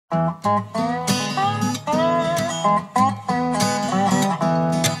You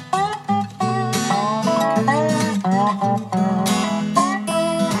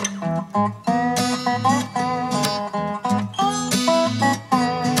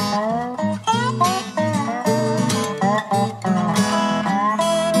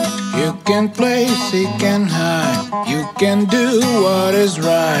can play, seek and hide. You can do what is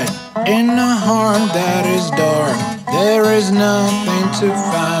right. In a heart that is dark, there is nothing to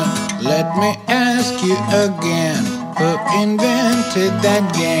find. Let me ask you again, who invented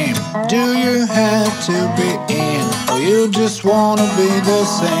that game? Do you have to be in, or you just wanna be the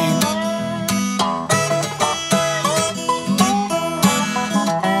same?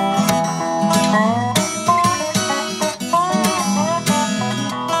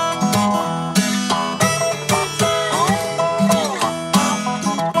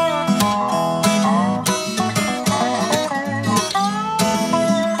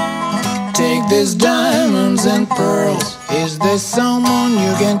 Take these diamonds and pearls. Is there someone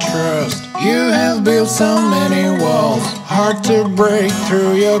you can trust? You have built so many walls, hard to break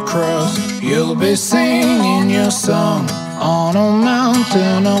through your crust. You'll be singing your song on a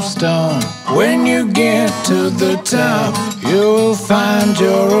mountain of stone. When you get to the top, you will find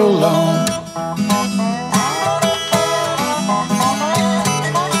you're alone.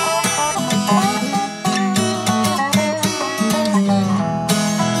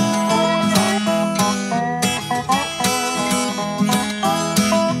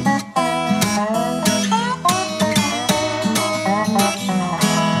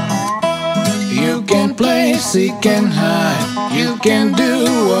 You can play, seek and hide. You can do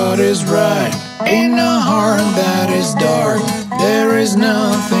what is right. In a heart that is dark, there is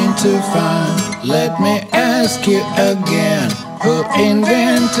nothing to find. Let me ask you again, who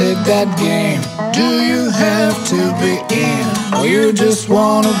invented that game? Do you have to be in, or you just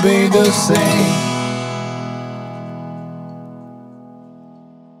wanna be the same?